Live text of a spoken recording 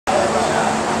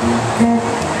We're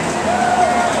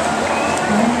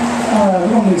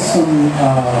going to need some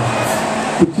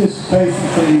participation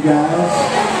from you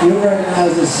guys. You'll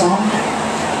recognize this song.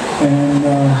 And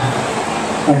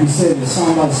like you said, it's a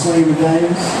song by the Slaver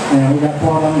Dames. And we got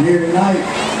part of it here tonight.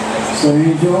 So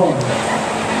enjoy.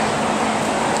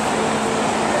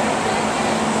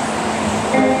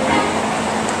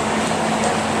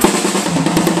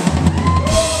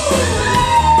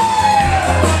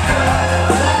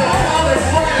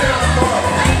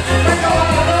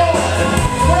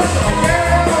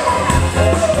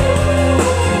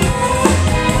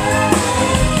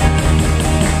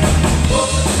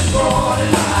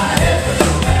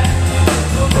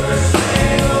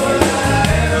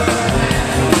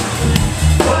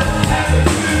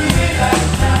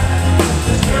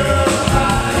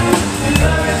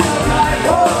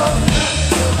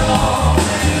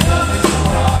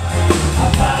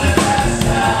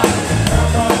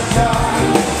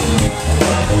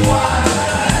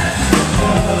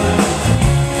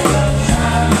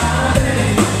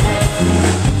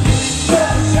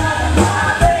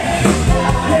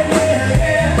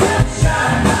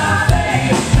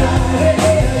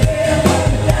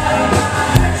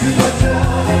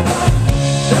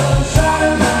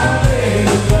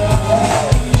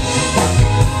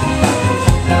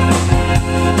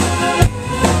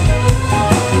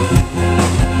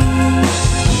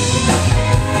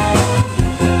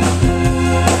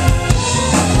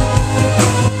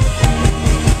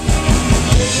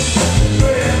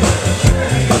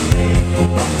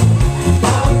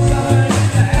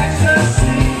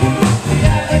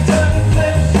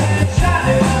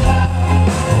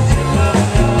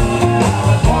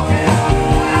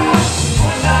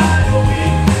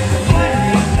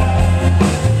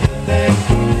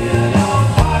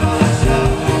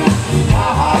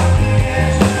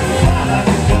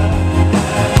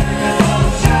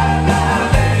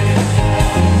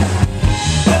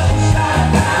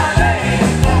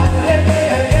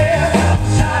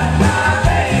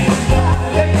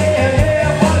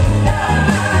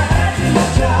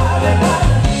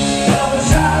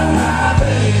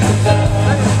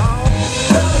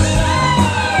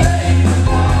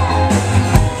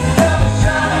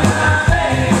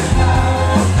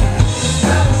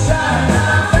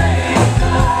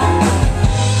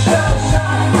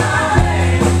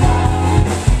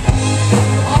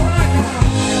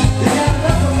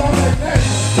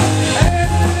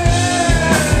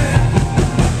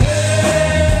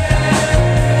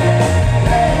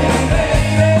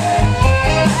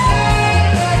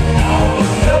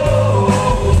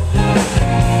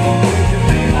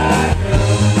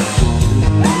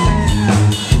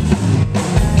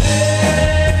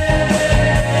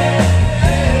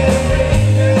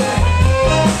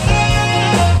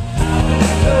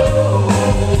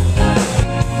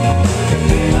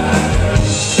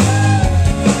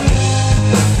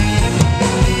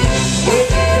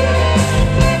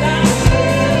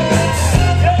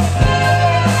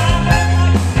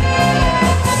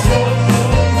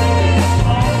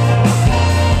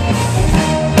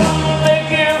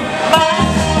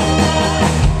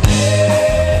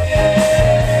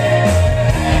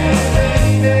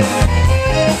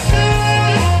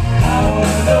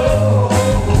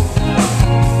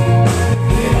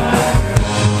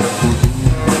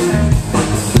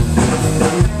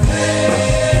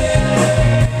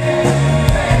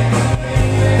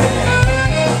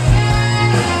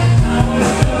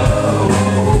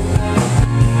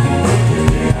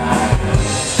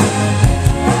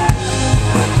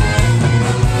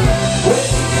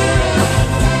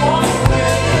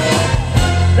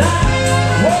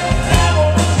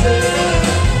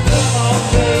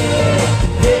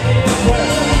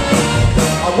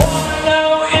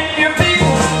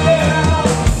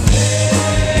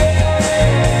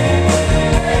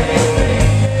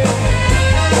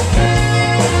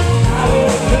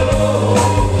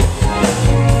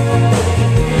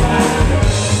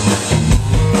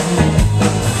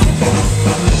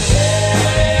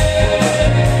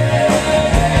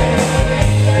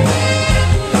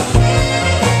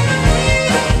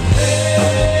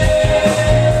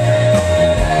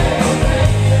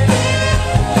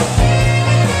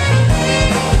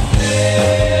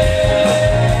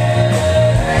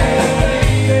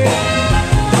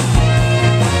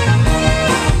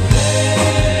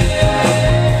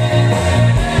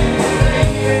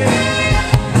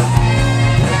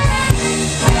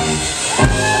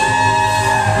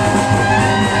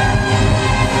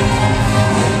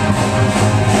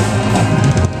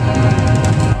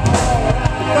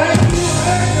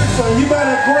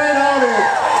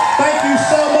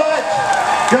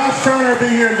 Josh Turner will be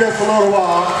here in just a little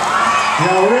while.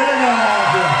 Y'all really know how to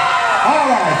do it. All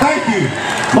right, thank you.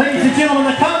 Ladies and gentlemen,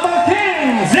 the Combo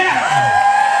Kings. Yeah.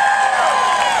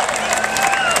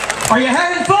 Are you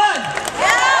having fun?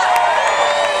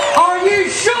 Yeah. Are you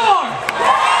sure?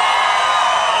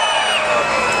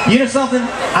 You know something?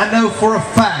 I know for a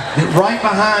fact that right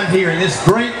behind here in this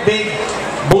great big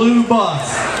blue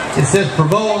bus, it says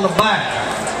Prevost on the back.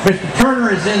 Mr.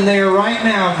 Turner is in there right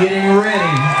now getting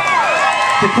ready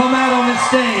to come out on the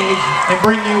stage and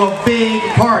bring you a big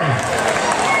party.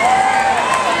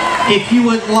 If you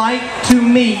would like to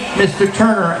meet Mr.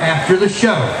 Turner after the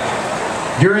show,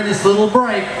 during this little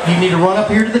break, you need to run up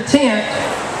here to the tent,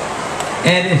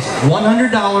 and it's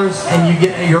 $100 and you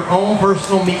get your own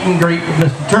personal meet and greet with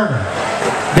Mr. Turner.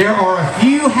 There are a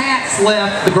few hats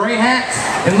left, the gray hats,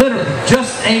 and literally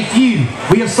just a few.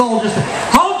 We have sold just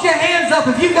hold your hands up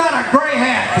if you got a gray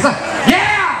hat.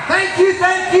 Yeah! Thank you,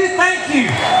 thank you, thank you.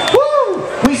 Woo!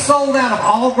 We sold out of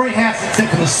all gray hats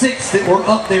except for the 6 that were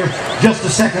up there just a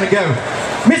second ago.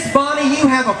 Miss Bonnie, you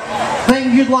have a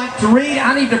thing you'd like to read?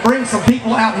 I need to bring some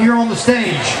people out here on the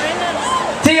stage.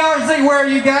 TRZ, where are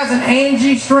you guys? And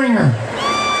Angie Stringer.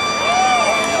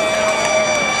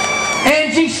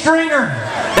 Angie Stringer,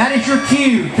 that is your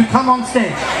cue to come on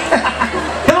stage.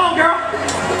 Come on, girl.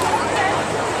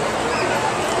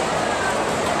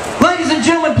 Ladies and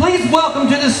gentlemen, please welcome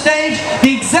to the stage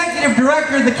the Executive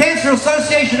Director of the Cancer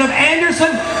Association of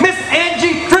Anderson, Miss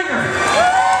Angie Stringer.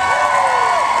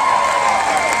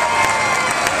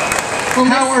 Well,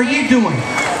 how are you doing?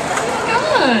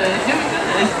 Good, doing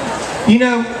good. You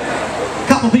know, a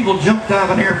couple people jumped out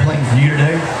of an airplane for you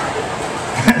today.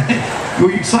 Were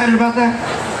you excited about that?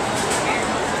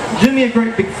 Do me a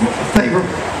great big favor.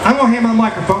 I'm going to hand my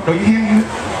microphone. No, you hand it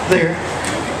there.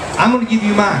 I'm going to give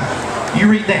you mine. You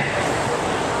read that.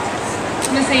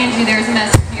 Miss Angie, there's a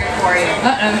message here for you.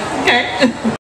 Uh-oh. Okay.